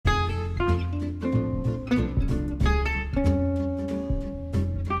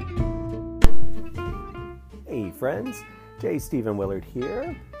friends. J. Stephen Willard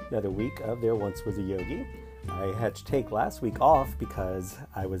here. Another week of There Once Was a Yogi. I had to take last week off because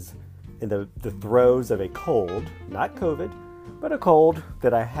I was in the throes of a cold, not COVID, but a cold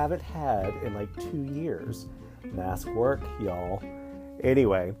that I haven't had in like 2 years. Mask work, y'all.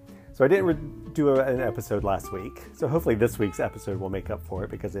 Anyway, so I didn't do an episode last week. So hopefully this week's episode will make up for it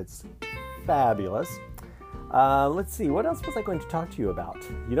because it's fabulous. Let's see, what else was I going to talk to you about?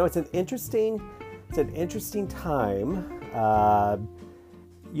 You know, it's an interesting time. I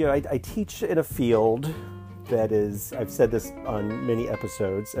teach in a field that is, I've said this on many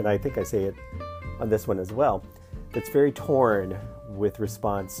episodes, and I think I say it on this one as well, that's very torn with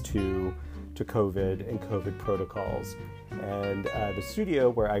response to COVID and COVID protocols. And the studio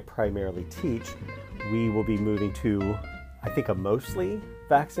where I primarily teach, we will be moving to, I think, a mostly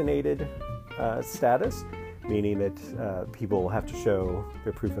vaccinated status, meaning that people will have to show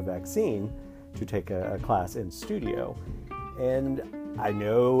their proof of vaccine to take a class in studio. And I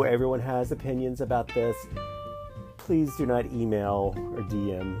know everyone has opinions about this. Please do not email or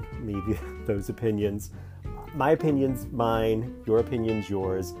DM me those opinions. My opinion's mine, your opinion's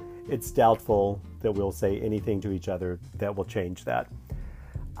yours. It's doubtful that we'll say anything to each other that will change that.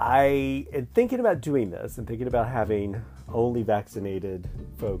 I am thinking about doing this and thinking about having only vaccinated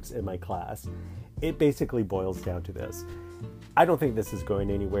folks in my class. It basically boils down to this. I don't think this is going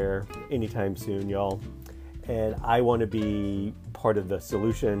anywhere anytime soon, y'all. And I want to be part of the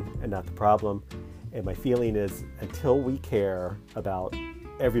solution and not the problem. And my feeling is until we care about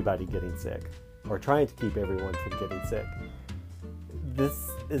everybody getting sick or trying to keep everyone from getting sick,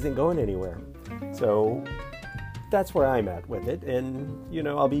 this isn't going anywhere. So that's where I'm at with it. And, you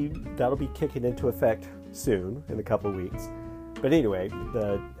know, that'll be kicking into effect soon in a couple of weeks. But anyway,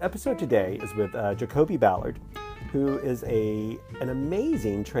 the episode today is with Jacoby Ballard, who is an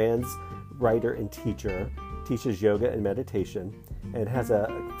amazing trans writer and teacher, teaches yoga and meditation, and has a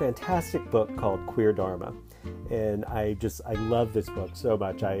fantastic book called Queer Dharma. And I love this book so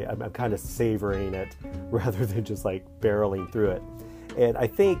much. I'm kind of savoring it rather than just like barreling through it. And I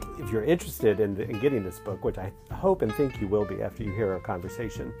think if you're interested in getting this book, which I hope and think you will be after you hear our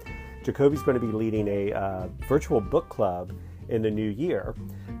conversation, Jacoby's going to be leading a virtual book club in the new year,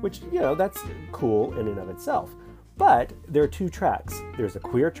 which, you know, that's cool in and of itself. But there are 2 tracks. There's a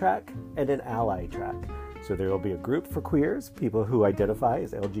queer track and an ally track. So there will be a group for queers, people who identify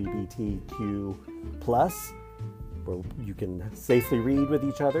as LGBTQ+, where you can safely read with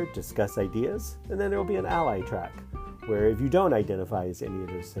each other, discuss ideas. And then there will be an ally track, where if you don't identify as any of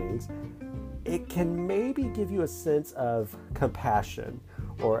those things, it can maybe give you a sense of compassion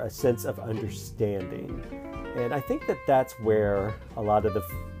or a sense of understanding. And I think that's where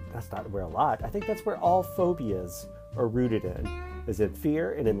I think that's where all phobias are rooted in, is in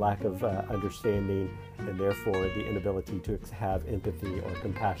fear and in lack of understanding, and therefore the inability to have empathy or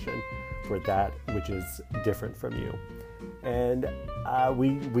compassion for that which is different from you. And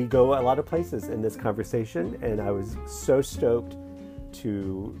we go a lot of places in this conversation, and I was so stoked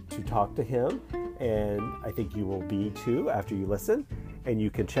to talk to him, and I think you will be too after you listen. And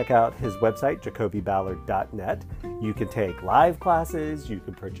you can check out his website, jacobyballard.net. You can take live classes, you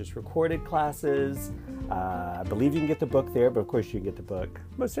can purchase recorded classes. I believe you can get the book there, but of course you can get the book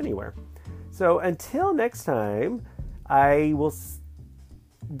most anywhere. So until next time, I will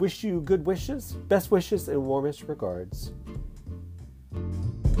wish you good wishes, best wishes, and warmest regards.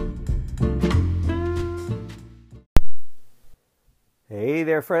 Hey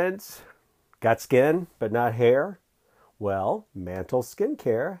there, friends. Got skin, but not hair? Well, Mantle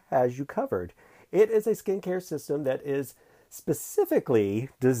Skincare has you covered. It is a skincare system that is specifically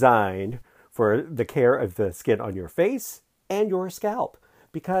designed for the care of the skin on your face and your scalp.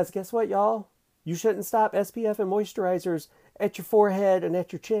 Because guess what, y'all? You shouldn't stop SPF and moisturizers at your forehead and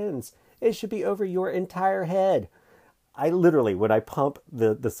at your chins. It should be over your entire head. I literally, when I pump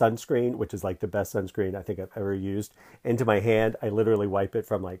the sunscreen, which is like the best sunscreen I think I've ever used, into my hand, I literally wipe it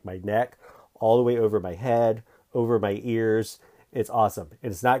from like my neck all the way over my head, over my ears. It's awesome.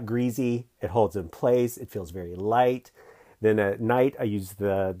 And it's not greasy. It holds in place. It feels very light. Then at night, I use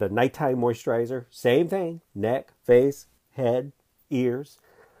the nighttime moisturizer. Same thing. Neck, face, head, ears.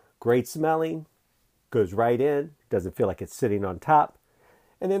 Great smelling. Goes right in. Doesn't feel like it's sitting on top.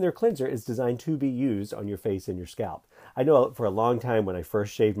 And then their cleanser is designed to be used on your face and your scalp. I know for a long time when I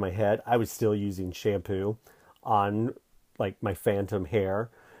first shaved my head, I was still using shampoo on like my phantom hair,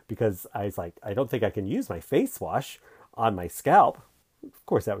 because I was like, I don't think I can use my face wash on my scalp. Of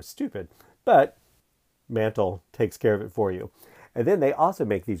course, that was stupid. But Mantle takes care of it for you. And then they also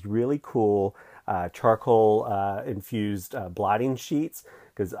make these really cool charcoal infused blotting sheets.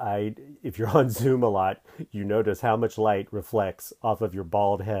 Because if you're on Zoom a lot, you notice how much light reflects off of your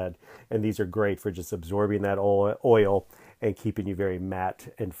bald head. And these are great for just absorbing that oil and keeping you very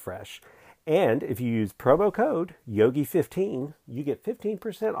matte and fresh. And if you use promo code Yogi15, you get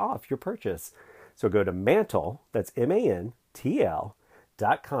 15% off your purchase. So go to Mantle, that's MANTL.com,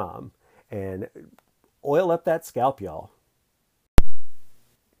 and oil up that scalp, y'all.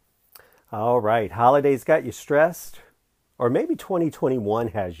 All right, holidays got you stressed, or maybe 2021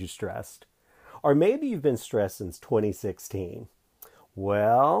 has you stressed, or maybe you've been stressed since 2016.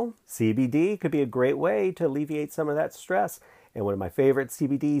 Well, CBD could be a great way to alleviate some of that stress. And one of my favorite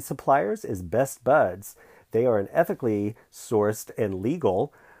CBD suppliers is Best Buds. They are an ethically sourced and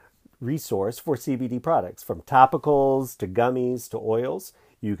legal resource for CBD products, from topicals to gummies to oils.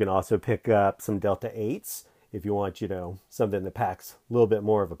 You can also pick up some Delta 8s if you want, something that packs a little bit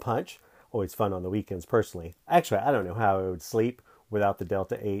more of a punch. Always fun on the weekends, personally. Actually, I don't know how I would sleep without the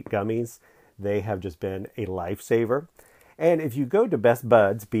Delta 8 gummies. They have just been a lifesaver. And if you go to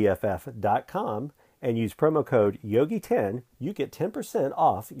bestbudsbff.com and use promo code YOGI10, you get 10%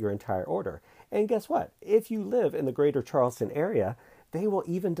 off your entire order. And guess what? If you live in the greater Charleston area, they will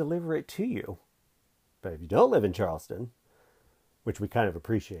even deliver it to you. But if you don't live in Charleston, which we kind of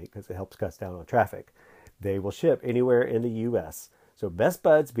appreciate because it helps cut down on traffic, they will ship anywhere in the U.S. So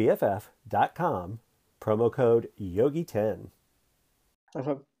bestbudsbff.com, promo code YOGI10.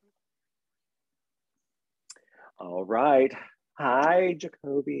 All right. Hi,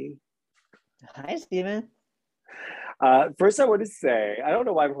 Jacoby. Hi, Stephen. First, I want to say, I don't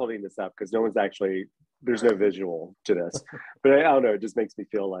know why I'm holding this up because there's no visual to this, but I don't know, it just makes me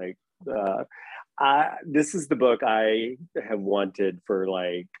feel like this is the book I have wanted for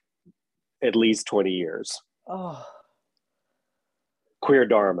like at least 20 years. Oh. Queer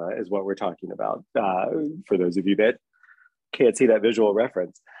Dharma is what we're talking about, for those of you that can't see that visual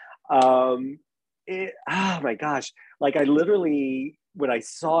reference. Oh my gosh. Like I literally, when I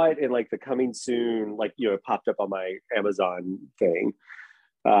saw it in like the coming soon, like, it popped up on my Amazon thing.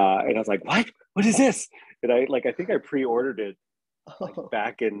 And I was like, what is this? And I think I pre-ordered it like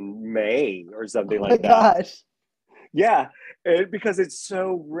back in May or something like that. Oh my gosh. Yeah. Because it's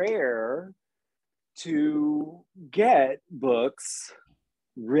so rare to get books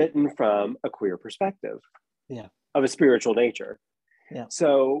written from a queer perspective. Yeah. Of a spiritual nature. Yeah.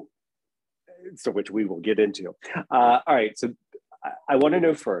 So which we will get into. All right. So I want to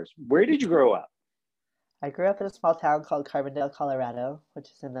know first, where did you grow up? I grew up in a small town called Carbondale, Colorado,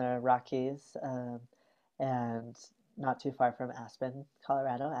 which is in the Rockies, and not too far from Aspen,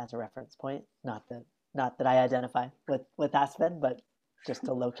 Colorado, as a reference point. Not that I identify with Aspen, but just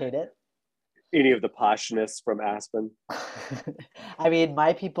to locate it. Any of the poshness from Aspen? I mean,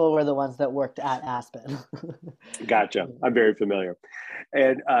 my people were the ones that worked at Aspen. Gotcha. I'm very familiar.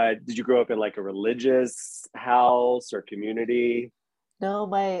 And did you grow up in like a religious house or community? No,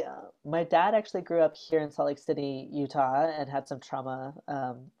 my dad actually grew up here in Salt Lake City, Utah, and had some trauma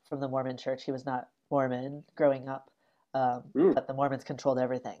from the Mormon church. He was not Mormon growing up, but the Mormons controlled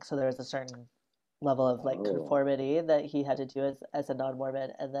everything. So there was a certain level of like conformity that he had to do as a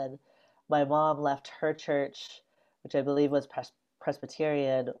non-Mormon. And then my mom left her church, which I believe was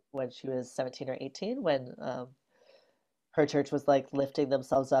Presbyterian, when she was 17 or 18, when her church was like lifting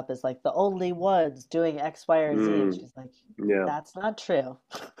themselves up as like the only ones doing X, Y, or Z. And she's like, that's not true.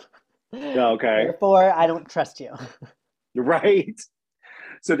 Okay. Therefore, I don't trust you. Right.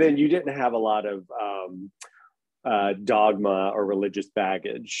 So then you didn't have a lot of dogma or religious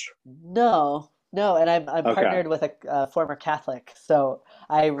baggage. No. And I'm partnered with a former Catholic, so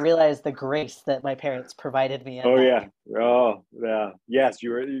I realized the grace that my parents provided me. Yeah. Oh yeah. Yes,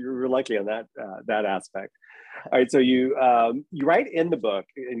 you were lucky on that aspect. All right. So you write in the book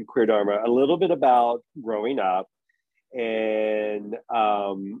in Queer Dharma a little bit about growing up, and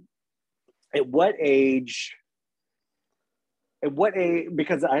at what age?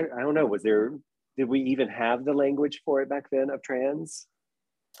 Because I don't know. Did we even have the language for it back then of trans?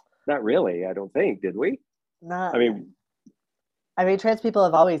 Not really, I don't think. Did we? Not. I mean, trans people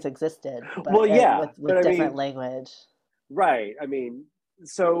have always existed. But, with different language. Right. I mean,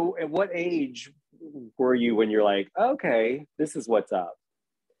 so at what age were you when you're like, okay, this is what's up?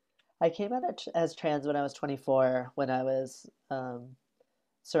 I came out as trans when I was 24, when I was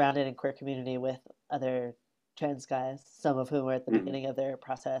surrounded in queer community with other trans guys, some of whom were at the beginning of their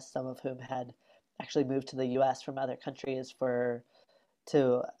process, some of whom had actually moved to the U.S. from other countries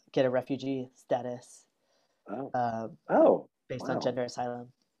to get a refugee status. Based on gender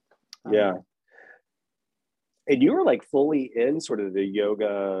asylum. Yeah. And you were like fully in sort of the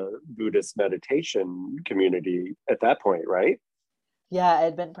yoga Buddhist meditation community at that point, right? Yeah,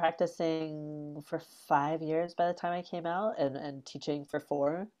 I'd been practicing for 5 years by the time I came out and teaching for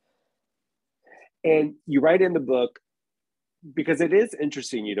four. And you write in the book, because it is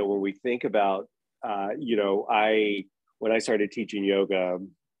interesting, when we think about, when I started teaching yoga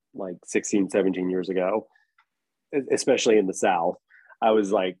like 16, 17 years ago, especially in the South, I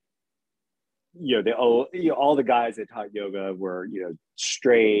was like, all the guys that taught yoga were,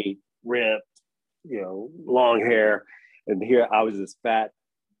 straight, ripped, long hair. And here I was this fat,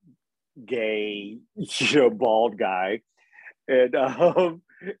 gay, bald guy. And, and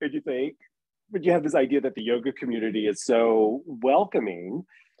you think, but you have this idea that the yoga community is so welcoming,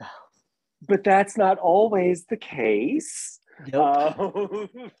 but that's not always the case. Nope.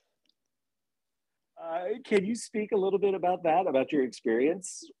 Can you speak a little bit about that, about your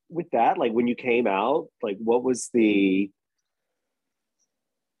experience with that? Like when you came out, like was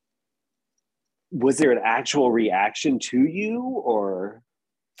there an actual reaction to you or?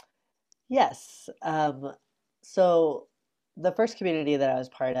 Yes. So the first community that I was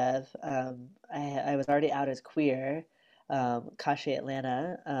part of, I was already out as queer, Kashi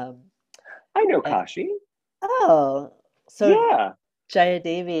Atlanta. I know And, Kashi. oh, so Yeah. Jaya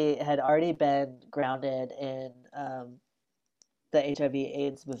Devi had already been grounded in the HIV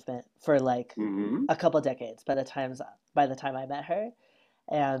AIDS movement for like Mm-hmm. a couple decades by the time I met her.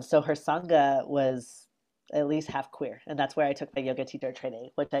 And so her sangha was at least half queer, and that's where I took my yoga teacher training,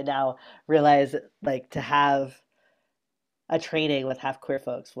 which I now realize like to have a training with half queer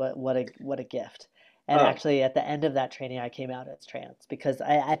folks, what a gift. And Oh. actually at the end of that training I came out as trans because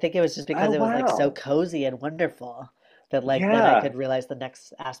I think it was just Oh because it was like so wow. cozy and wonderful that like then I Yeah. could realize the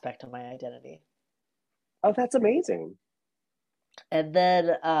next aspect of my identity. Oh, that's amazing. And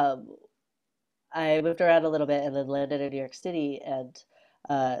then I moved around a little bit and then landed in New York City and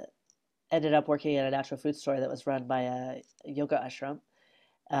uh, ended up working at a natural food store that was run by a yoga ashram.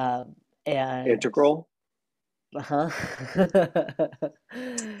 Um, and Integral. uh-huh.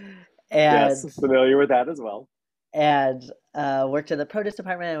 Yes, and familiar with that as well. and worked in the produce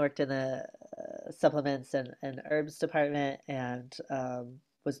department. I worked in the supplements and herbs department, and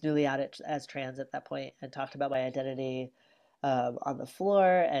was newly out as trans at that point, and talked about my identity on the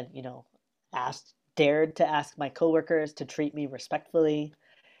floor, and dared to ask my coworkers to treat me respectfully,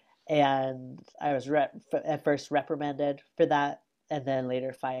 and I was at first reprimanded for that, and then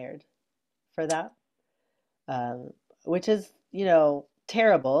later fired for that, um, which is,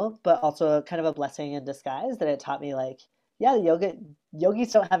 terrible, but also kind of a blessing in disguise that it taught me like, yeah,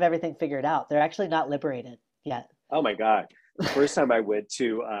 yogis don't have everything figured out. They're actually not liberated yet. Oh my God. The first time I went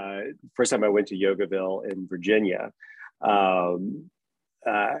to Yogaville in Virginia, um,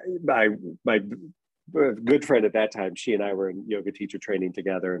 my good friend at that time, she and I were in yoga teacher training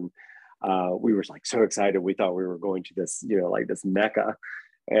together, and we were like so excited. We thought we were going to this, like this mecca,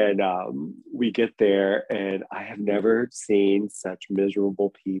 and we get there, and I have never seen such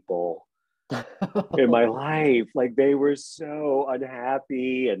miserable people in my life. Like they were so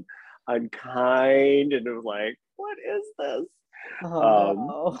unhappy and unkind, and it was like, what is this? Oh Um,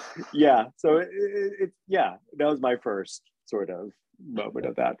 no. yeah, so yeah, that was my first sort of moment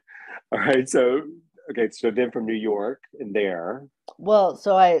of that. All right, so okay, so then from New York and there, Well,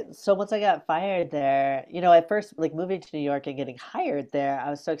 so once I got fired there, at first like moving to New York and getting hired there, I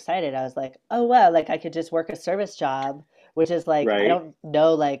was so excited. I was like, "Oh wow, like I could just work a service job," which is like I right? don't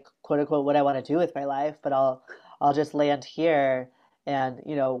know like quote unquote what I want to do with my life, but I'll just land here and,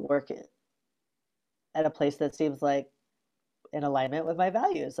 work at a place that seems like in alignment with my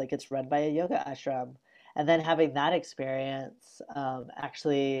values. Like it's run by a yoga ashram. And then having that experience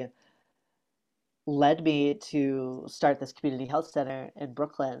actually led me to start this community health center in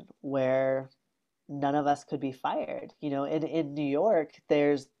Brooklyn where none of us could be fired. In New York,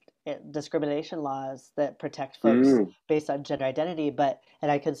 there's discrimination laws that protect folks Mm, based on gender identity,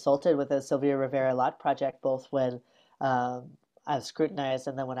 and I consulted with the Sylvia Rivera Lot Project both when I was scrutinized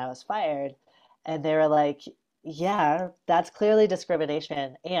and then when I was fired, and they were like, "Yeah, that's clearly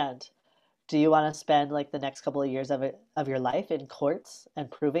discrimination, and do you want to spend like the next couple of years of your life in courts and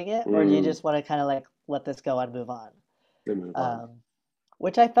proving it, or do you mm, just want to kind of like let this go and move on?" then move on. Um,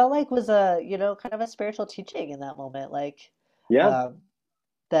 which I felt like was a, kind of a spiritual teaching in that moment, like Yeah. um,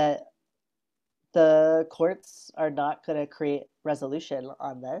 that the courts are not going to create resolution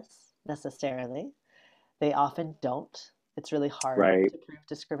on this necessarily. They often don't. It's really hard Right. to prove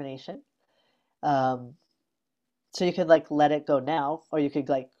discrimination. Um, so you could like let it go now, or you could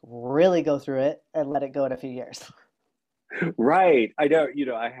like really go through it and let it go in a few years. Right. I know,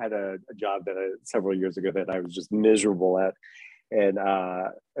 I had a job that several years ago that I was just miserable at. And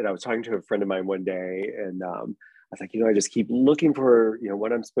I was talking to a friend of mine one day, and I was like, I just keep looking for,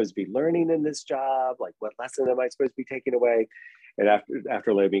 what I'm supposed to be learning in this job, like what lesson am I supposed to be taking away? And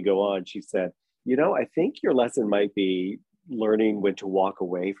after letting me go on, she said, I think your lesson might be learning when to walk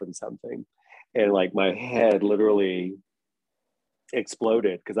away from something. And like my head literally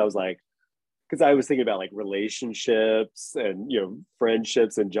exploded because I was thinking about like relationships and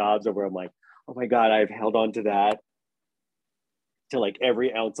friendships and jobs where I'm like, oh my God, I've held on to that till like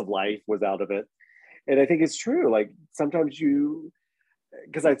every ounce of life was out of it. And I think it's true. Like sometimes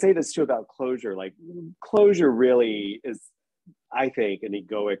because I'd say this too about closure. Like closure really is, I think, an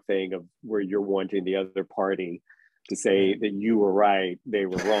egoic thing of where you're wanting the other party to say that you were right, they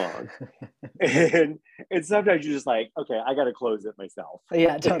were wrong. and sometimes you're just like, okay, I got to close it myself.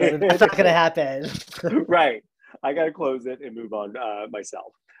 Yeah, totally. That's not going to happen. Right. I got to close it and move on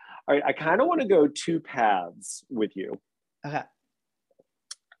myself. All right. I kind of want to go two paths with you. Okay.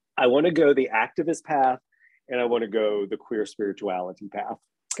 I want to go the activist path, and I want to go the queer spirituality path.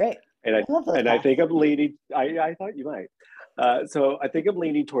 Great. And I think I'm leaning, I thought you might. So I think I'm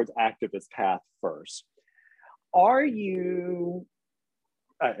leaning towards activist path first. Are you,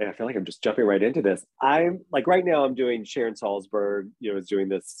 I feel like I'm just jumping right into this. I'm like, right now I'm doing Sharon Salzberg, is doing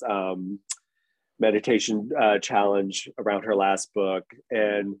this meditation challenge around her last book.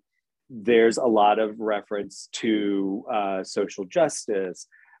 And there's a lot of reference to social justice,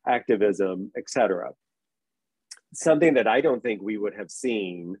 activism, etc. Something that I don't think we would have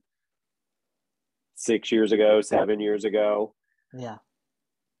seen 6 years ago, 7 years ago. Yeah.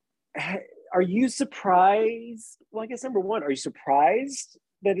 Are you surprised? Well, I guess number one, are you surprised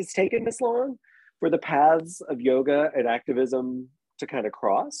that it's taken this long for the paths of yoga and activism to kind of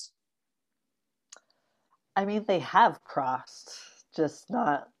cross? I mean, they have crossed, just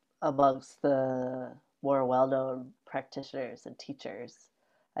not amongst the more well-known practitioners and teachers.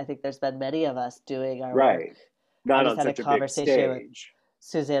 I think there's been many of us doing our work. Not I on just had such a a big conversation with stage.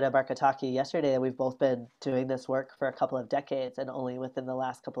 Susanna Barkataki yesterday, and we've both been doing this work for a couple of decades, and only within the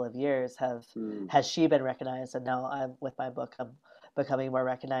last couple of years has she been recognized, and now I'm with my book, I'm becoming more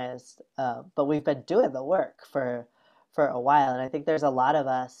recognized. But we've been doing the work for a while, and I think there's a lot of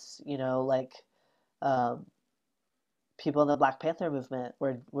us, like people in the Black Panther movement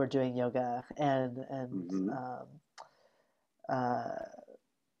were doing yoga, and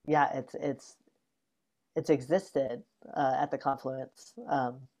yeah, it's existed at the confluence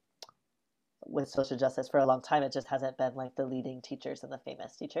with social justice for a long time. It just hasn't been like the leading teachers and the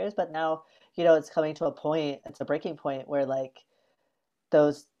famous teachers. But now, it's coming to a point, it's a breaking point where like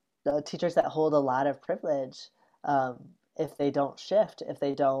those teachers that hold a lot of privilege, if they don't shift, if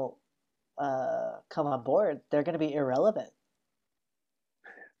they don't come on board, they're going to be irrelevant.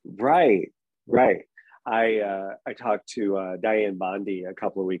 Right. I talked to Diane Bondi a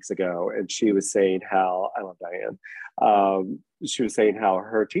couple of weeks ago, and she was saying how, I love Diane, she was saying how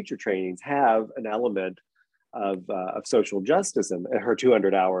her teacher trainings have an element of social justice in her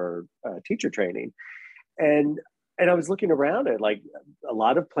 200-hour teacher training. And I was looking around at like a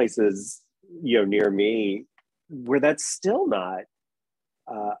lot of places, near me where that's still not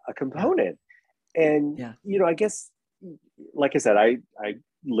a component. And, I guess, like I said, I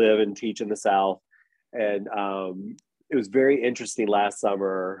live and teach in the South. And it was very interesting last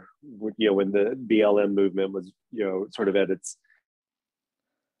summer, when the BLM movement was, sort of at its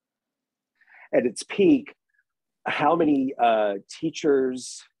peak, how many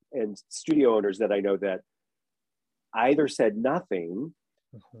teachers and studio owners that I know that either said nothing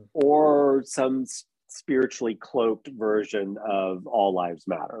or some spiritually cloaked version of all lives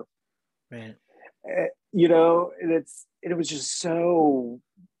matter. Right. And it was just so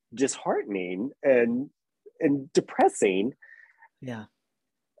disheartening and depressing. Yeah.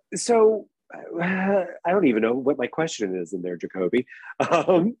 So I don't even know what my question is in there, Jacoby.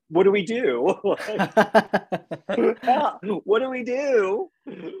 What do we do? What do we do?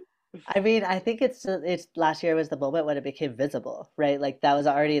 I mean, I think it's last year was the moment when it became visible, right? Like that was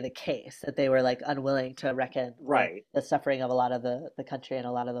already the case, that they were like unwilling to reckon right the suffering of a lot of the country and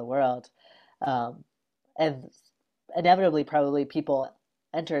a lot of the world. And inevitably, probably people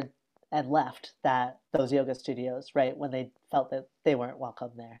entered and left those yoga studios, right, when they felt that they weren't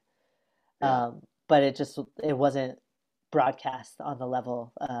welcome there. Yeah. But it wasn't broadcast on the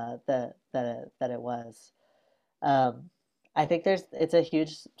level that it was. I think it's a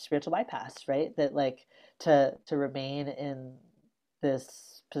huge spiritual bypass, right? That like to remain in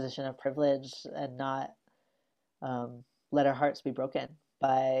this position of privilege and not let our hearts be broken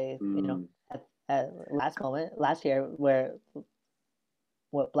by last year, where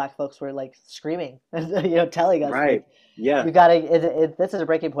what Black folks were like screaming, telling us Right. like, Yeah. you gotta, this is a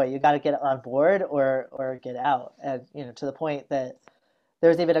breaking point. You gotta get on board or get out. And to the point that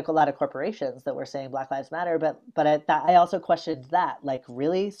there's even a lot of corporations that were saying Black Lives Matter, but I also questioned that. Like,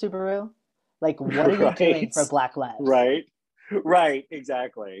 really, Subaru? Like, what are you doing Right. for Black lives? Right. Right.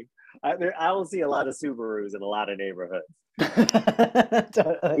 Exactly. I don't see a lot of Subarus in a lot of neighborhoods.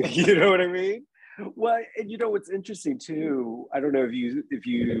 Totally. You know what I mean? Well, and what's interesting too, I don't know if you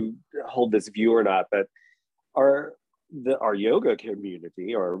hold this view or not, but our yoga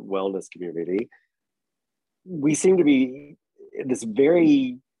community, our wellness community, we seem to be in this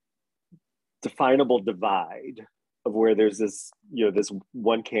very definable divide of where there's this this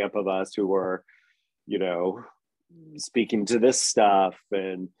one camp of us who are speaking to this stuff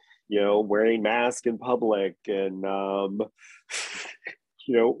and wearing masks in public and all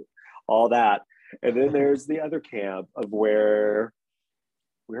that, and then there's the other camp of where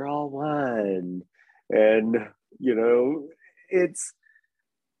we're all one, and it's,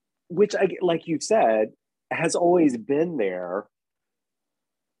 which, like you said, has always been there.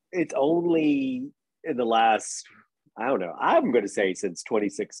 It's only in the last, I don't know, I'm going to say since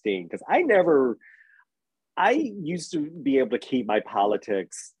 2016, because I used to be able to keep my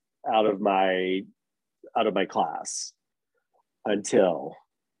politics out of my class until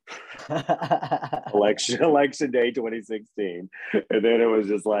election day 2016, and then it was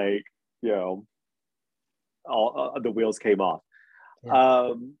just like all the wheels came off.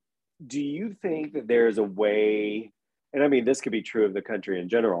 Yeah. Do you think that there's a way, and I mean this could be true of the country in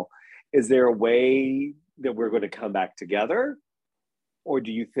general, is there a way that we're going to come back together, or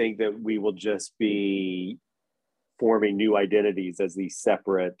do you think that we will just be forming new identities as these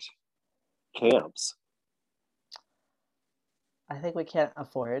separate camps? I think we can't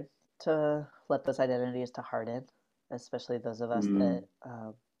afford to let those identities to harden, especially those of us that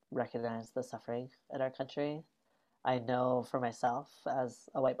recognize the suffering in our country. I know for myself, as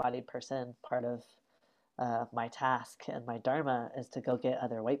a white-bodied person, part of my task and my dharma is to go get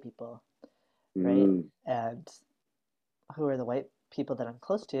other white people, right? And who are the white people that I'm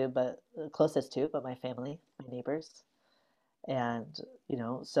closest to, but my family, my neighbors. And,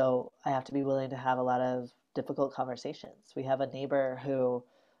 so I have to be willing to have a lot of difficult conversations. We have a neighbor who,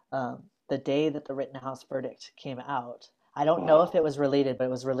 the day that the Rittenhouse verdict came out, I don't know if it was related, but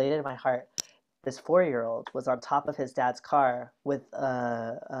it was related in my heart. This 4-year-old was on top of his dad's car with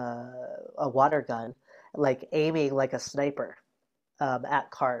a water gun, like aiming like a sniper at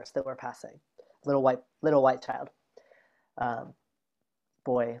cars that were passing. Little white child,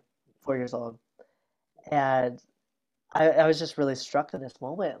 boy, 4 years old, and I was just really struck in this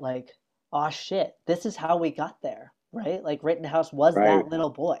moment, like, oh shit, this is how we got there, right? Like Rittenhouse was that little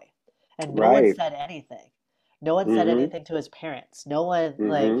boy, and no one said anything. No one said anything to his parents. No one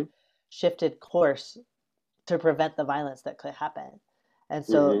like shifted course to prevent the violence that could happen. And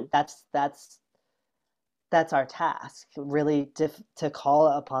so that's our task, really, to call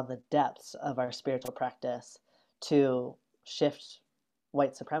upon the depths of our spiritual practice to shift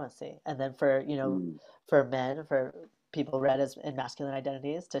white supremacy, and then for for men, for people read as in masculine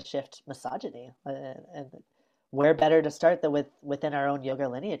identities, to shift misogyny. And where better to start than within our own yoga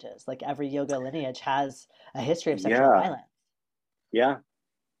lineages? Like every yoga lineage has a history of sexual violence. Yeah.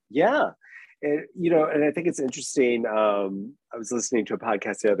 And and I think it's interesting. I was listening to a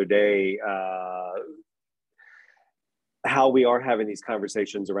podcast the other day, how we are having these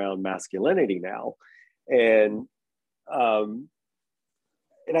conversations around masculinity now, and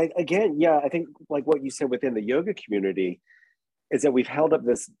I think like what you said within the yoga community is that we've held up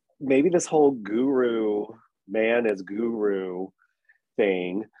this whole man as guru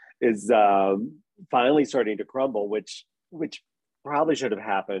thing is finally starting to crumble, which probably should have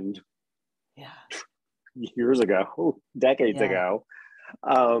happened years ago, decades ago,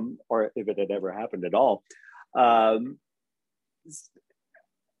 or if it had ever happened at all.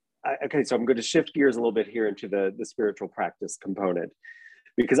 Okay, so I'm going to shift gears a little bit here into the spiritual practice component,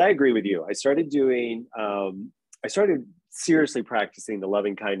 because I agree with you. I started seriously practicing the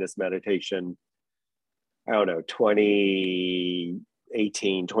loving kindness meditation, I don't know,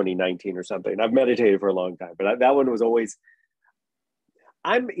 2018, 2019 or something. I've meditated for a long time, but that one was always,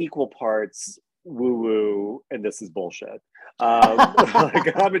 I'm equal parts woo-woo and this is bullshit.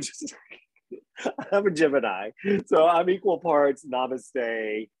 Like I'm a Gemini, so I'm equal parts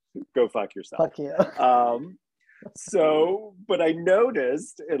namaste, go fuck yourself. Fuck you. So, but I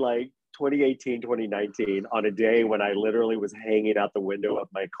noticed in like 2018, 2019, on a day when I literally was hanging out the window of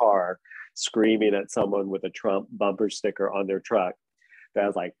my car, screaming at someone with a Trump bumper sticker on their truck, that I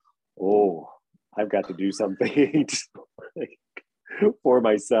was like, oh, I've got to do something for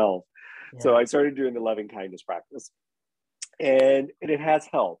myself. Yeah. So I started doing the loving kindness practice, and it has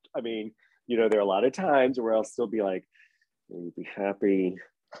helped. I mean, there are a lot of times where I'll still be like, "Will you be happy?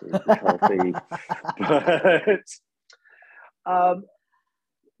 Will you be healthy?"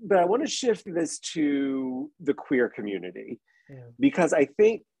 But I want to shift this to the queer community, because I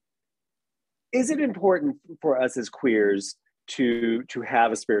think, is it important for us as queers to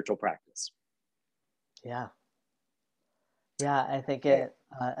have a spiritual practice? Yeah. Yeah, I think it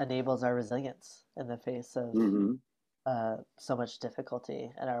enables our resilience in the face of so much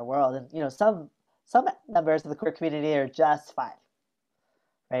difficulty in our world. And some members of the queer community are just fine,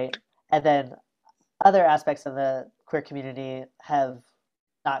 right? And then other aspects of the queer community have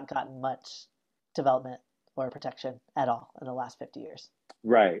not gotten much development or protection at all in the last 50 years.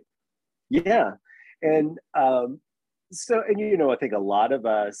 Right. Yeah. And I think a lot of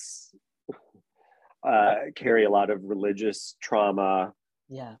us carry a lot of religious trauma.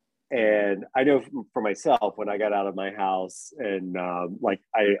 Yeah. And I know for myself, when I got out of my house and I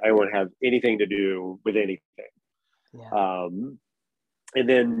won't have anything to do with anything. Yeah. And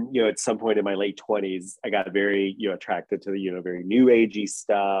then, at some point in my late 20s, I got very, attracted to the, very new agey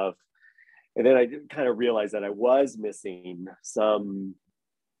stuff. And then I kind of realized that I was missing some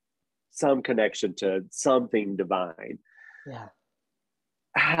connection to something divine. Yeah.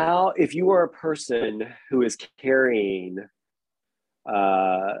 How, if you are a person who is carrying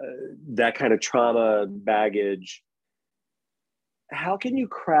that kind of trauma baggage, how can you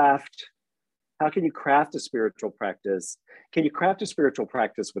craft a spiritual practice? Can you craft a spiritual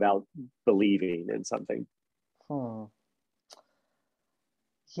practice without believing in something?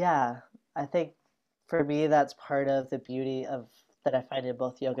 Yeah, I think for me, that's part of the beauty of that I find in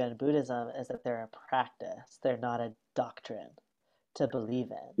both yoga and Buddhism, is that they're a practice. They're not a doctrine to believe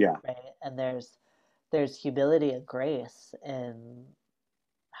in. Yeah. Right. And there's humility and grace in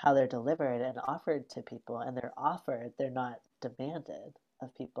how they're delivered and offered to people, and they're offered, they're not demanded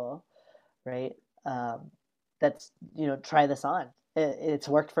of people. Right. That's, try this on. It's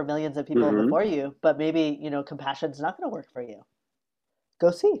worked for millions of people before you, but maybe, compassion's not going to work for you. Go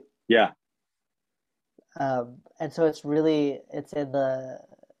see. Yeah. And so it's in the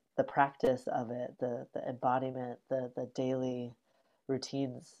practice of it, the embodiment, the daily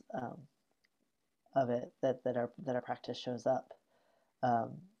routines of it that our practice shows up.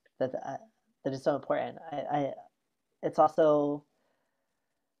 That is so important. It's also,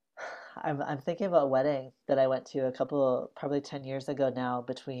 I'm thinking about a wedding that I went to probably 10 years ago now,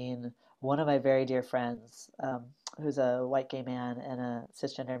 between one of my very dear friends, who's a white gay man and a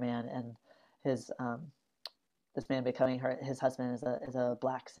cisgender man, and his this man becoming his husband is a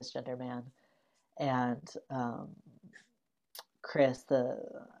black cisgender man, and Chris,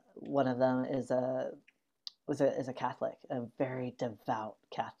 one of them is a Catholic, a very devout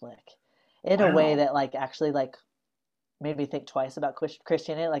Catholic, in a way that actually made me think twice about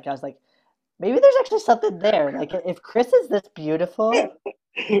Christianity. I was like, maybe there's actually something there. If Chris is this beautiful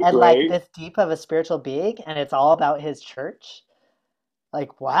and right? this deep of a spiritual being, and it's all about his church,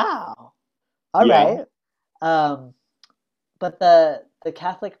 wow, all right. But the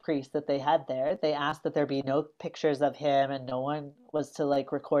Catholic priest that they had there, they asked that there be no pictures of him, and no one was to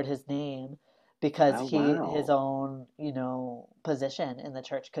record his name, because his own position in the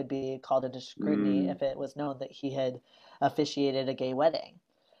church could be called into scrutiny if it was known that he had officiated a gay wedding.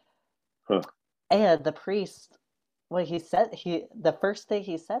 And the priest, what he said, the first thing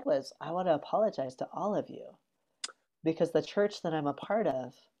he said was, "I want to apologize to all of you, because the church that I'm a part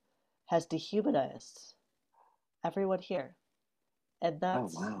of has dehumanized everyone here, and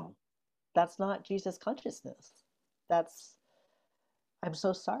that's not Jesus consciousness. I'm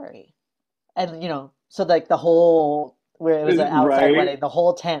so sorry." And so the whole, where it was an outside wedding, the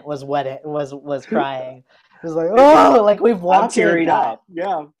whole tent was was crying. It was we've wanted I'm tearing that. up.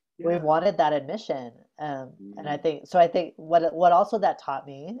 Yeah. We've wanted that admission. And I think what also that taught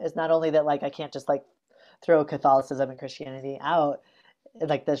me is not only that I can't just throw Catholicism and Christianity out,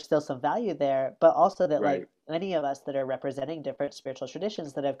 there's still some value there, but also that any of us that are representing different spiritual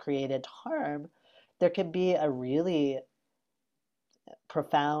traditions that have created harm, there can be a really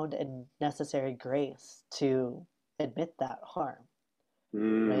profound and necessary grace to admit that harm.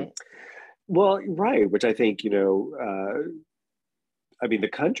 Right? Well, right, which I think, the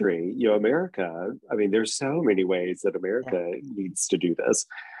country, America, there's so many ways that America needs to do this.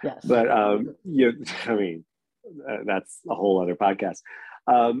 Yes. But, that's a whole other podcast.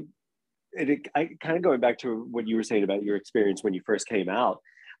 I kind of going back to what you were saying about your experience when you first came out.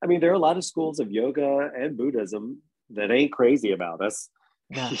 There are a lot of schools of yoga and Buddhism that ain't crazy about us.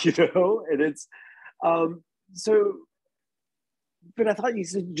 No. And it's so. But I thought you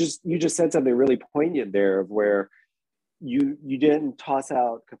just said something really poignant there, of where you didn't toss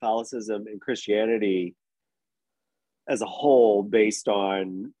out Catholicism and Christianity as a whole based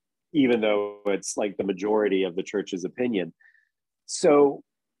on, even though it's like the majority of the church's opinion. So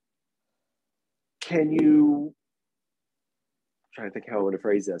can you, I'm trying to think how I want to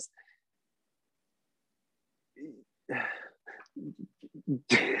phrase this.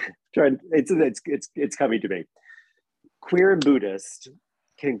 It's coming to me. Queer and Buddhist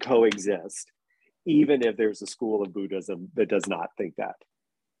can coexist, even if there's a school of Buddhism that does not think that,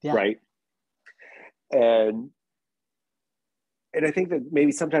 right? And I think that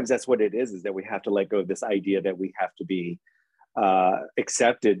maybe sometimes that's what it is that we have to let go of this idea that we have to be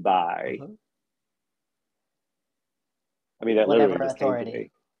accepted by, I mean, that whatever literally just authority. Came to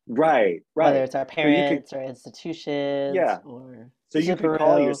me. Right. Whether it's our parents or institutions or so you could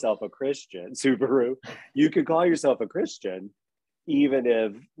call yourself a Christian, Subaru. You could call yourself a Christian, even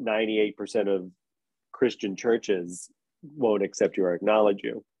if 98% of Christian churches won't accept you or acknowledge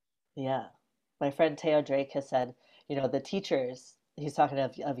you. Yeah. My friend Teo Drake has said, the teachers, he's talking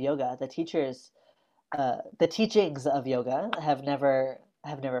of yoga, the teachers, the teachings of yoga have never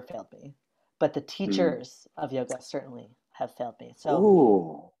failed me, but the teachers of yoga certainly have failed me.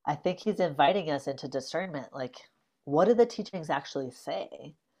 So I think he's inviting us into discernment. Like, what do the teachings actually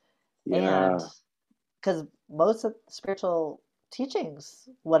say? And because most of spiritual teachings,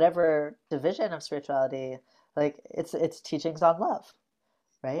 whatever division of spirituality, like it's teachings on love,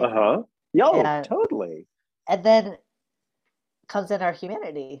 right? Totally. And then comes in our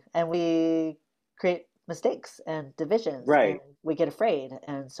humanity, and we create mistakes and divisions, and we get afraid,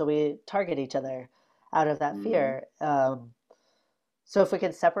 and so we target each other out of that fear. So if we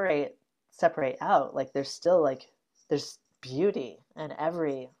can separate out, like there's still there's beauty in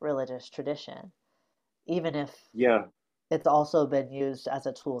every religious tradition, even if it's also been used as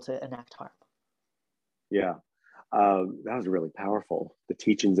a tool to enact harm. That was really powerful. The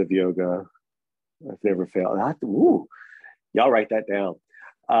teachings of yoga have never failed. Y'all write that down.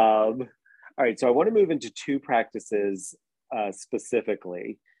 All right, so I want to move into two practices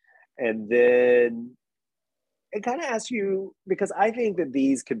specifically, and then it kind of asks you, because I think that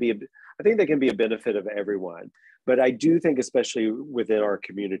these could be, I think they can be a benefit of everyone, but I do think, especially within our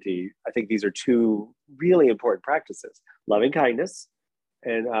community, I think these are two really important practices: loving kindness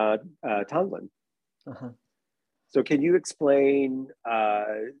and Tonglen. So can you explain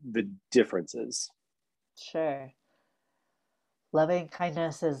the differences? Sure. Loving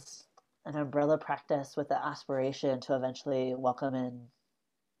kindness is an umbrella practice with the aspiration to eventually welcome in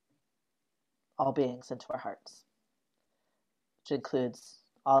all beings into our hearts, which includes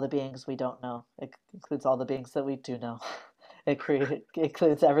all the beings we don't know. It includes all the beings that we do know. It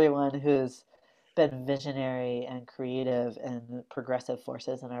includes everyone who's been visionary and creative and progressive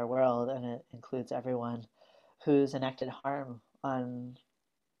forces in our world, and it includes everyone who's enacted harm on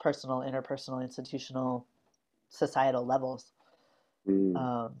personal, interpersonal, institutional, societal levels.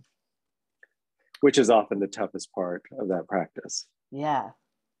 Which is often the toughest part of that practice. Yeah,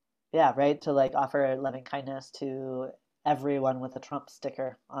 right? To offer loving kindness to everyone with a Trump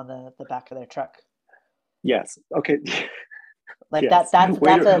sticker on the back of their truck. Yes. Okay. That's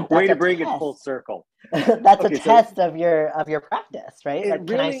way to bring it full circle. That's a test of your practice, right?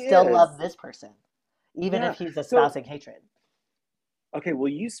 Can I still love this person, even if he's espousing hatred? Okay, well,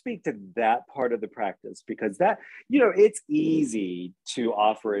 you speak to that part of the practice, because that, it's easy to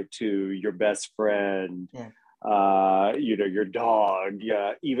offer it to your best friend, your dog,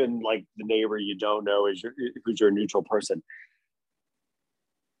 even like the neighbor you don't know who's your neutral person.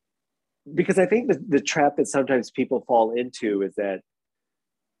 Because I think the trap that sometimes people fall into is that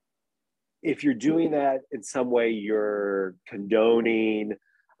if you're doing that in some way, you're condoning,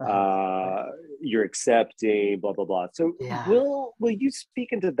 you're accepting, blah blah blah. So will you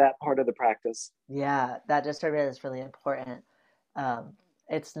speak into that part of the practice? Yeah, that discernment is really important.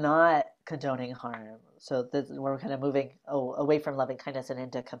 It's not condoning harm. So we're kind of moving away from loving kindness and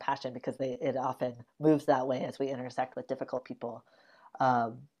into compassion, because it often moves that way as we intersect with difficult people.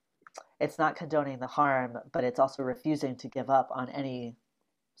 It's not condoning the harm, but it's also refusing to give up on any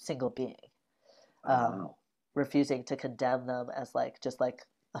single being. Refusing to condemn them as just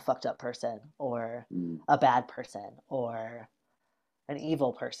a fucked up person, or a bad person, or an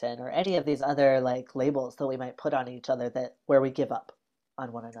evil person, or any of these other labels that we might put on each other where we give up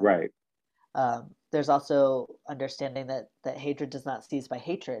on one another. Right. There's also understanding that hatred does not cease by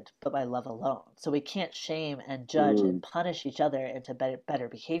hatred, but by love alone. So we can't shame and judge and punish each other into better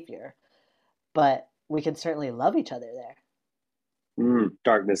behavior, but we can certainly love each other there.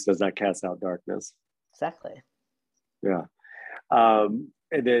 Darkness does not cast out darkness. Exactly. Yeah.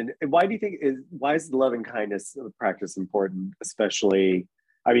 And then, why do you think why is the loving kindness practice important? Especially,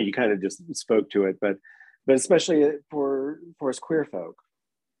 I mean, you kind of just spoke to it, but especially for us queer folk.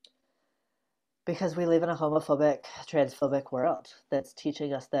 Because we live in a homophobic, transphobic world that's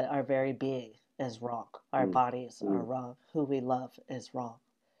teaching us that our very being is wrong. Our bodies are wrong. Who we love is wrong.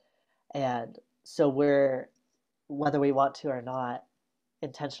 And so whether we want to or not,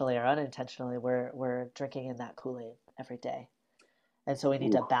 intentionally or unintentionally, we're drinking in that Kool-Aid every day. And so we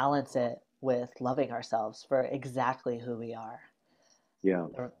need to balance it with loving ourselves for exactly who we are. Yeah.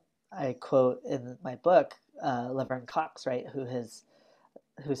 I quote in my book, Laverne Cox, right, who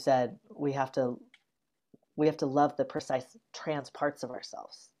said we have to love the precise trans parts of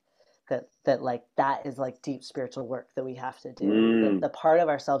ourselves. That like that is like deep spiritual work that we have to do. The part of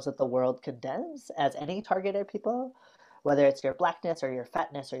ourselves that the world condemns as any targeted people, whether it's your blackness or your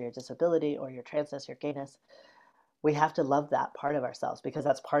fatness or your disability or your transness, your gayness, we have to love that part of ourselves because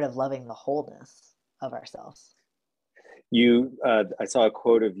that's part of loving the wholeness of ourselves. I saw a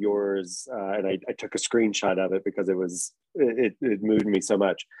quote of yours, and I took a screenshot of it because it moved me so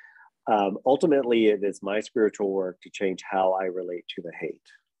much. Ultimately, it is my spiritual work to change how I relate to the hate.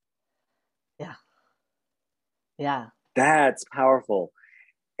 Yeah. Yeah. That's powerful.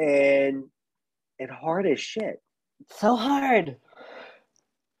 And hard as shit. So hard.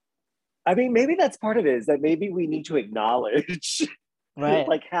 I mean, maybe that's part of it, is that maybe we need to acknowledge right.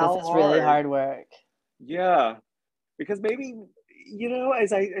 like how this is really hard work. Yeah. Because maybe,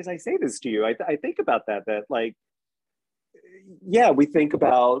 as I say this to you, I think about that like, yeah, we think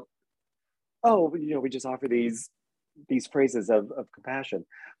about, we just offer these phrases of compassion,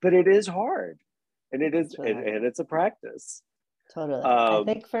 but it is hard, and it is, really and it's a practice. Totally. I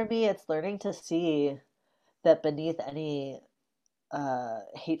think for me, it's learning to see that beneath any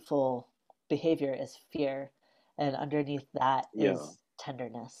hateful behavior is fear, and underneath that is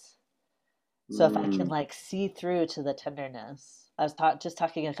tenderness. So if I can like see through to the tenderness, I was just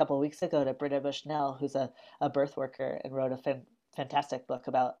talking a couple of weeks ago to Britta Bushnell, who's a birth worker and wrote a fantastic book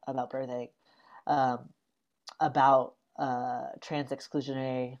about birthing, about trans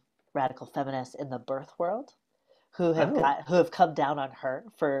exclusionary radical feminists in the birth world, who have come down on her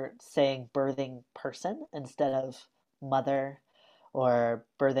for saying birthing person instead of mother or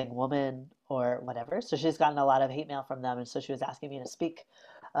birthing woman or whatever. So she's gotten a lot of hate mail from them, and so she was asking me to speak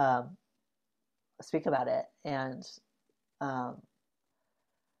about it. And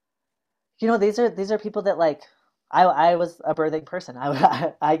these are people that like I was a birthing person.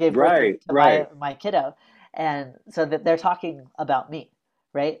 I gave birth to my kiddo, and so that they're talking about me,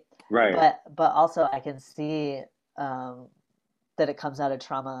 right? But also I can see that it comes out of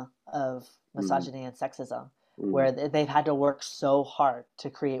trauma of misogyny and sexism, where they've had to work so hard to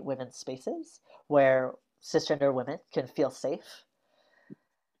create women's spaces where cisgender women can feel safe,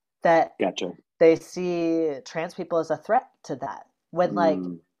 that they see trans people as a threat to that, when like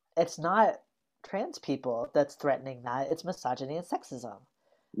it's not trans people that's threatening that, it's misogyny and sexism.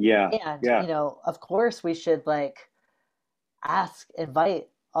 And of course we should like invite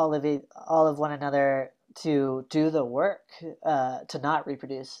all of one another to do the work to not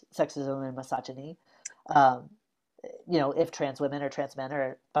reproduce sexism and misogyny. If trans women or trans men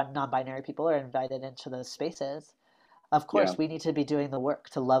or non-binary people are invited into those spaces, of course we need to be doing the work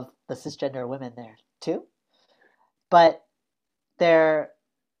to love the cisgender women there too. But their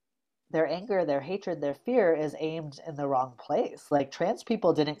anger, their hatred, their fear is aimed in the wrong place. Like, trans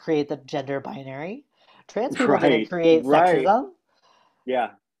people didn't create the gender binary. Trans people didn't create sexism.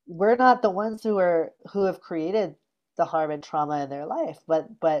 Yeah. We're not the ones who have created the harm and trauma in their life,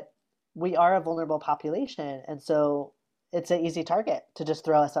 but we are a vulnerable population, and so it's an easy target to just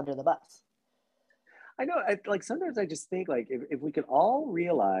throw us under the bus. I know, like sometimes I just think like if we could all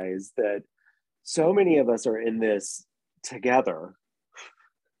realize that so many of us are in this together,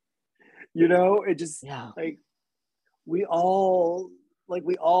 it just like we all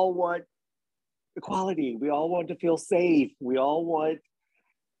want equality, we all want to feel safe, we all want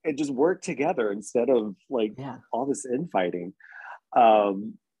and just work together instead of like all this infighting. All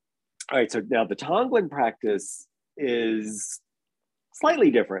right, so now the Tonglen practice is slightly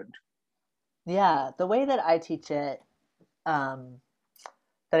different. Yeah, the way that I teach it, that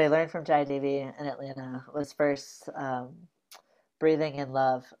I learned from Jacoby in Atlanta, was first breathing in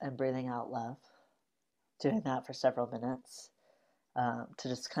love and breathing out love. Doing that for several minutes to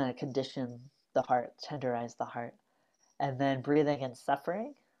just kind of condition the heart, tenderize the heart. And then breathing in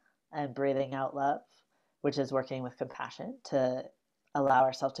suffering and breathing out love, which is working with compassion to allow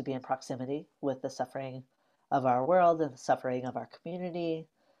ourselves to be in proximity with the suffering of our world and the suffering of our community,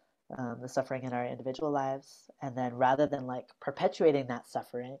 the suffering in our individual lives. And then rather than like perpetuating that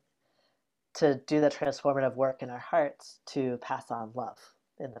suffering, to do the transformative work in our hearts to pass on love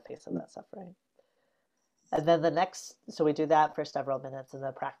in the face of that suffering. And then so we do that for several minutes in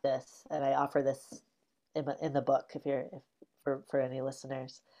the practice, and I offer this in the book for any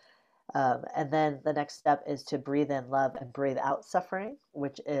listeners. And then the next step is to breathe in love and breathe out suffering,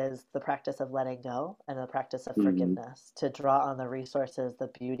 which is the practice of letting go and the practice of forgiveness, to draw on the resources,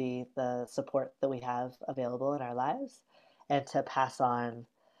 the beauty, the support that we have available in our lives, and to pass on,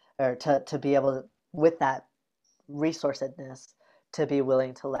 or to be able to, with that resourcedness, to be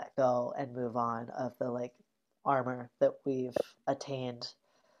willing to let go and move on of the like armor that we've attained,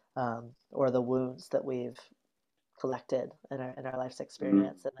 or the wounds that we've collected in our life's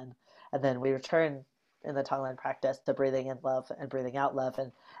experience. And then we return in the Tonglen practice to breathing in love and breathing out love.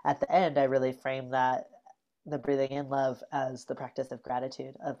 And at the end, I really frame that, the breathing in love, as the practice of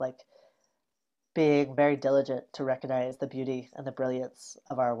gratitude, of like being very diligent to recognize the beauty and the brilliance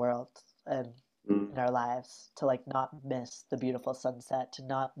of our world and in our lives, to like not miss the beautiful sunset, to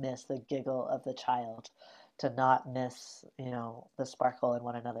not miss the giggle of the child, to not miss, the sparkle in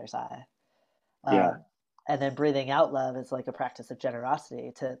one another's eye. Yeah. And then breathing out love is like a practice of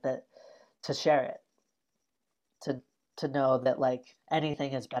generosity, to share it, to know that like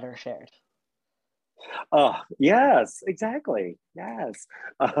anything is better shared. Oh, yes, exactly. Yes.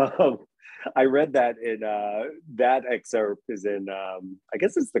 I read that in that excerpt is in, I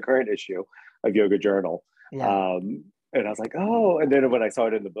guess it's the current issue of Yoga Journal. Yeah. And I was like, oh, and then when I saw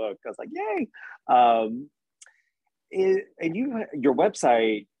it in the book, I was like, yay. And your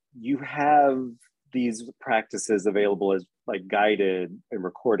website, you have these practices available as like guided and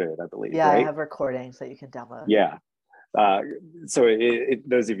recorded, I believe, Yeah, right? I have recordings that you can download. Yeah. So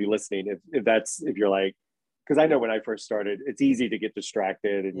those of you listening, if you're like, because I know when I first started, it's easy to get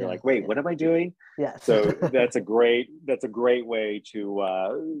distracted and you're like, wait, what am I doing? Yes. So that's a great way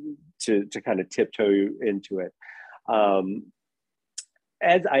to kind of tiptoe into it. And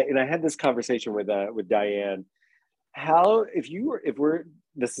I had this conversation with Diane.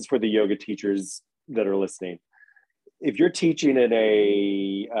 This is for the yoga teachers that are listening. If you're teaching in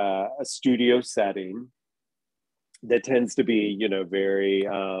a studio setting that tends to be, very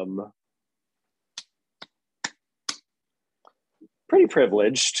pretty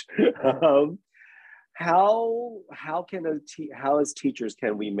privileged, how as teachers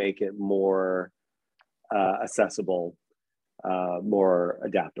can we make it more accessible, more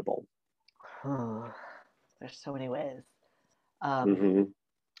adaptable? There's so many ways.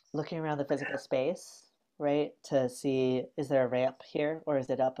 Looking around the physical space, right, to see, is there a ramp here or is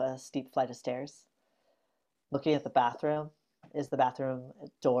it up a steep flight of stairs? Looking at the bathroom, is the bathroom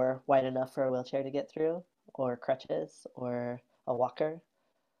door wide enough for a wheelchair to get through, or crutches, or a walker?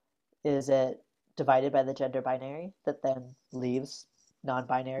 Is it divided by the gender binary that then leaves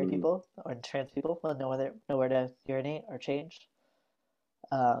non-binary people or trans people with nowhere to urinate or change?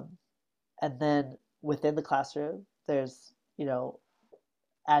 And then within the classroom, there's,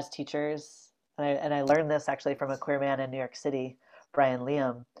 as teachers, and I learned this actually from a queer man in New York City, Brian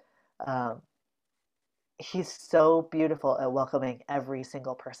Liam. He's so beautiful at welcoming every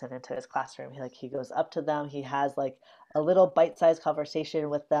single person into his classroom. He goes up to them. He has like a little bite-sized conversation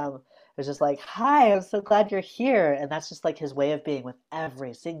with them. It's just like, hi, I'm so glad you're here. And that's just like his way of being with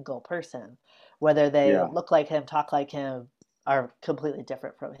every single person, whether they look like him, talk like him, are completely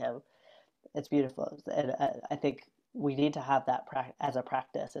different from him. It's beautiful. And I think we need to have that as a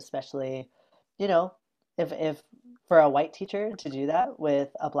practice, especially, if for a white teacher to do that with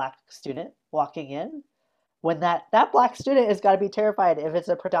a Black student walking in, when that Black student has got to be terrified if it's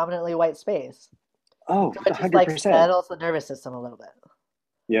a predominantly white space. Oh, so it just 100%. like settles the nervous system a little bit.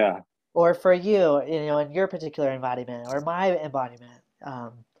 Yeah. Or for you, in your particular embodiment or my embodiment,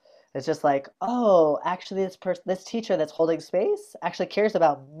 it's just like, oh, actually, this teacher that's holding space actually cares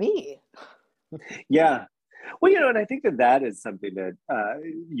about me. Yeah. Well, and I think that is something that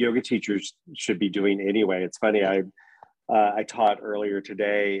yoga teachers should be doing anyway. It's funny. I taught earlier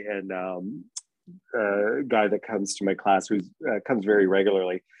today, and a guy that comes to my class who comes very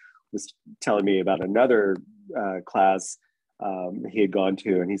regularly was telling me about another class he had gone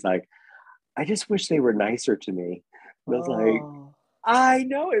to, and he's like, I just wish they were nicer to me. And I was like, I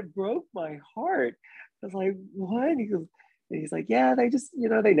know, it broke my heart. I was like, what? He's like, yeah, they just,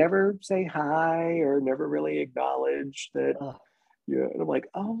 they never say hi or never really acknowledge that. And I'm like,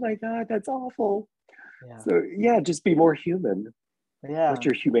 oh my God, that's awful. Yeah. So yeah, just be more human. Yeah. Let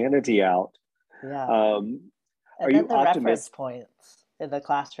your humanity out. Yeah. Are then you the reference points in the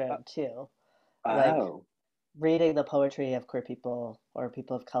classroom too. Like, reading the poetry of queer people or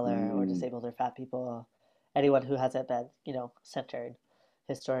people of color or Mm. disabled or fat people, anyone who hasn't been, centered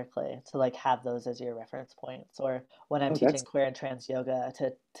historically, to like have those as your reference points. Or when I'm Oh, teaching that's queer and trans yoga,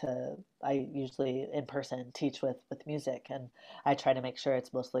 to I usually in person teach with music, and I try to make sure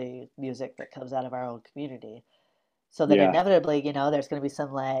it's mostly music that comes out of our own community. So that yeah. inevitably, there's going to be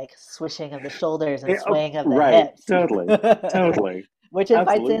some like swishing of the shoulders and Oh, swaying of the right. hips, Totally. Totally. which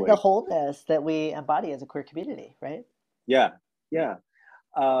invites in the Absolutely. wholeness that we embody as a queer community, right? Yeah. Yeah.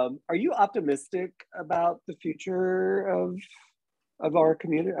 Are you optimistic about the future of our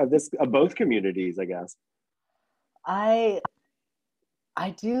community, of both communities, I guess? I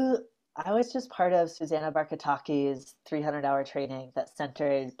I do. I was just part of Susanna Barkataki's 300-hour training that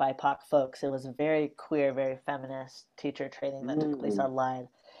centered BIPOC folks. It was a very queer, very feminist teacher training that took place Mm. online.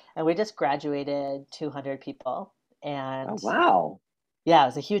 And we just graduated 200 people. Oh, And wow. yeah, it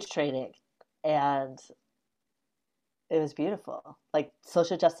was a huge training. And it was beautiful. Like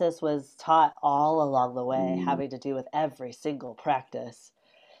social justice was taught all along the way, Mm. having to do with every single practice.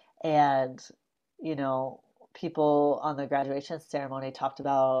 And, you know, people on the graduation ceremony talked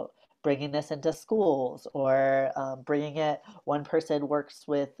about bringing this into schools or bringing it. One person works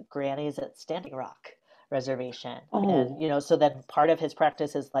with grannies at Standing Rock Reservation. And, Oh, so then part of his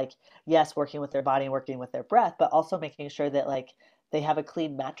practice is like, yes, working with their body and working with their breath, but also making sure that like they have a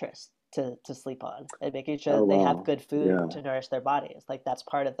clean mattress to sleep on and making sure oh, that they have wow. good food Yeah. to nourish their bodies. Like that's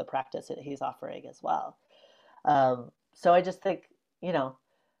part of the practice that he's offering as well. So I just think, you know,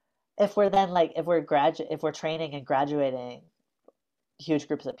 if we're then like if we're training and graduating huge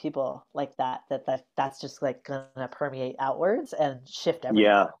groups of people like that's just like gonna permeate outwards and shift everything.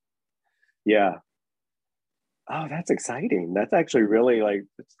 Yeah. Yeah. Oh, that's exciting. That's actually really like,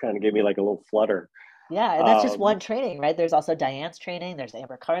 it's kind of gave me like a little flutter. Yeah, and that's just Um, one training, right? There's also Diane's training, there's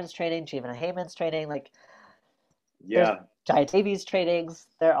Amber Carn's training, Jivana Hayman's training, like there's yeah. Jaya Davies trainings.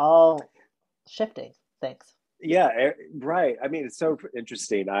 They're all shifting things. Yeah, right. I mean, it's so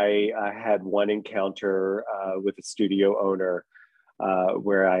interesting. I had one encounter with a studio owner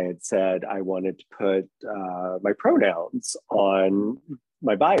where I had said I wanted to put my pronouns on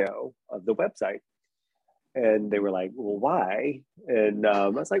my bio of the website. And they were like, well, why? And I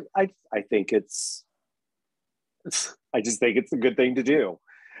was like, I think I just think it's a good thing to do.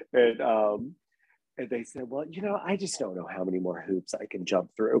 And they said, well, I just don't know how many more hoops I can jump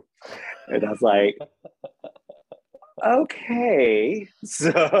through. And I was like, okay.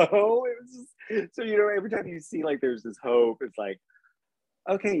 So every time you see like there's this hope, it's like,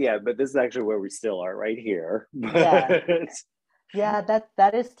 okay, yeah, but this is actually where we still are right here. Yeah. But Yeah,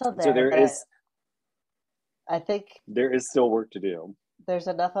 that is still so there, but I think there is still work to do. there's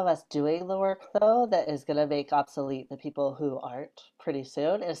enough of us doing the work though that is going to make obsolete the people who aren't pretty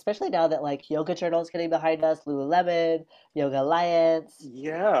soon, and especially now that like Yoga Journal is getting behind us, Lululemon, Yoga Alliance,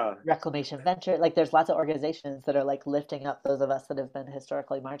 Yeah. Reclamation Venture. Like there's lots of organizations that are like lifting up those of us that have been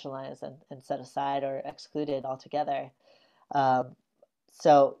historically marginalized and set aside or excluded altogether. Um,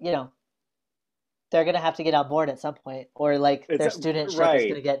 so, they're going to have to get on board at some point, or like It's their studentship is going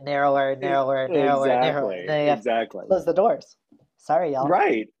right. to get narrower, narrower, narrower, narrower, and Exactly. then you have to Exactly. close the doors. Sorry, y'all.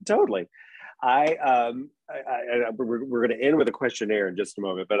 Right. Totally. We're going to end with a questionnaire in just a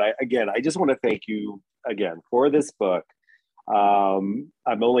moment, but I just want to thank you again for this book. I'm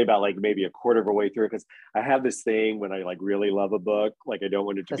only about like maybe a quarter of a way through it because I have this thing when I like really love a book, like I don't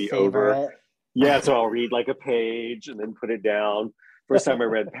want it to To be savor over. it. Yeah, so I'll read like a page and then put it down. First time I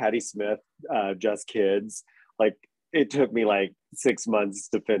read Patti Smith, Just Kids, like it took me like 6 months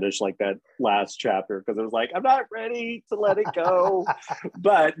to finish like that last chapter because I was like, I'm not ready to let it go.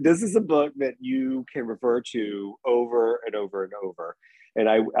 But this is a book that you can refer to over and over and over. And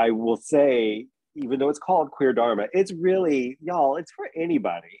I will say, even though it's called Queer Dharma, it's really, y'all, it's for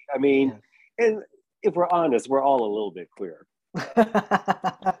anybody. I mean, Yeah. and if we're honest, we're all a little bit queer.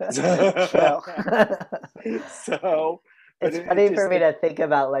 True. So, but It's it funny for just, me to think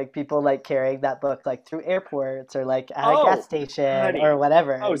about like people like carrying that book like through airports or like at a gas oh, station or honey,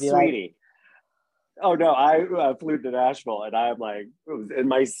 whatever oh, and be like, sweetie. Oh, no, I flew to Nashville and I'm like, it was in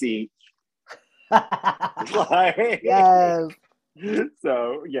my seat. Like, yes.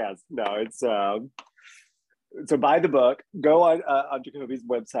 so, yes, no, it's, so buy the book, go on Jacoby's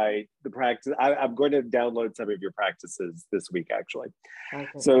website, the practice. I'm going to download some of your practices this week, actually. Okay.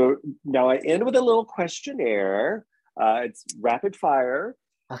 So now I end with a little questionnaire. It's rapid fire.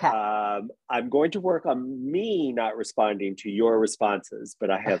 Okay. I'm going to work on me not responding to your responses, but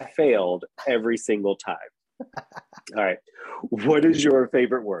I have failed every single time. All right. What is your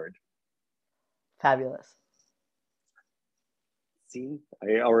favorite word? Fabulous. See,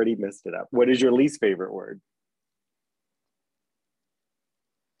 I already messed it up. What is your least favorite word?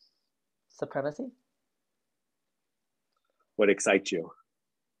 Supremacy. What excites you?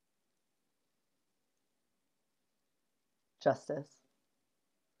 Justice.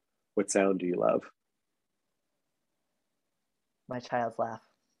 What sound do you love? My child's laugh.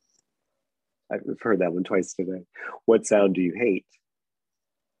 I've heard that one twice today. What sound do you hate?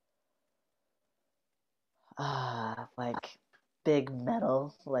 Like big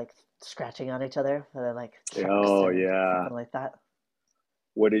metal, like scratching on each other, and then like Oh, yeah. something like that.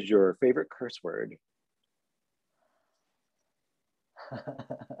 What is your favorite curse word?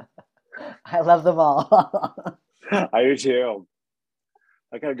 I love them all. I do too.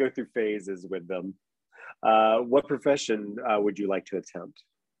 I kind of go through phases with them. What profession would you like to attempt?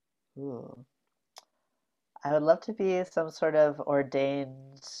 Ooh. I would love to be some sort of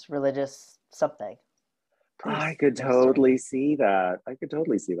ordained religious something. Priest, I could minister. totally see that. I could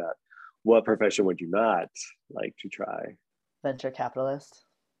totally see that. What profession would you not like to try? Venture capitalist.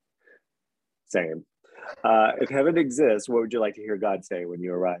 Same. If heaven exists, what would you like to hear God say when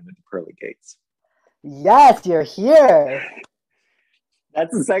you arrive at the pearly gates? Yes, you're here.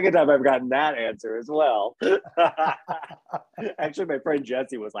 That's the second time I've gotten that answer as well. Actually, my friend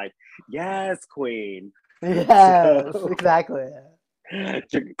Jesse was like, yes, queen. Yes, So, exactly.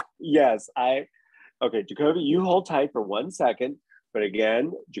 yes, okay, Jacoby, you hold tight for 1 second. But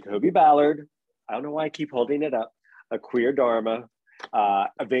again, Jacoby Ballard, I don't know why I keep holding it up, a queer Dharma,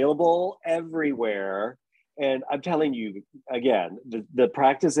 available everywhere. And I'm telling you, again, the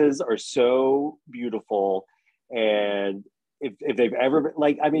practices are so beautiful. And if they've ever been,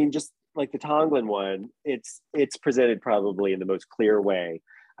 like, I mean, just like the Tonglen one, it's presented probably in the most clear way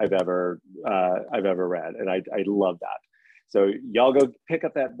I've ever read. And I love that. So y'all go pick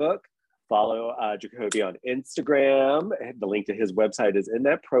up that book. Follow Jacoby on Instagram. The link to his website is in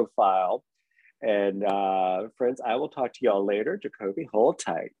that profile. And friends, I will talk to y'all later. Jacoby, hold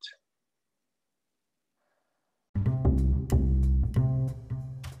tight.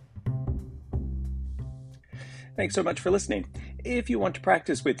 Thanks so much for listening. If you want to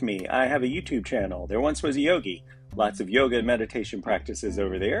practice with me, I have a YouTube channel. There once was a yogi. Lots of yoga and meditation practices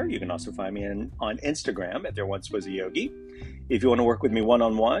over there. You can also find me on Instagram at There Once Was a Yogi. If you want to work with me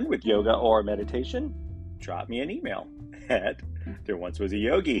one-on-one with yoga or meditation, drop me an email at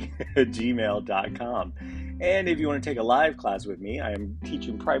thereoncewasayogi@gmail.com. And if you want to take a live class with me, I am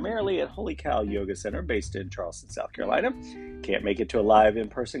teaching primarily at Holy Cow Yoga Center based in Charleston, South Carolina. Can't make it to a live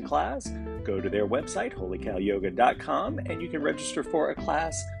in-person class? Go to their website, holycowyoga.com, and you can register for a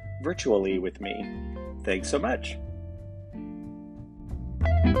class virtually with me. Thanks so much.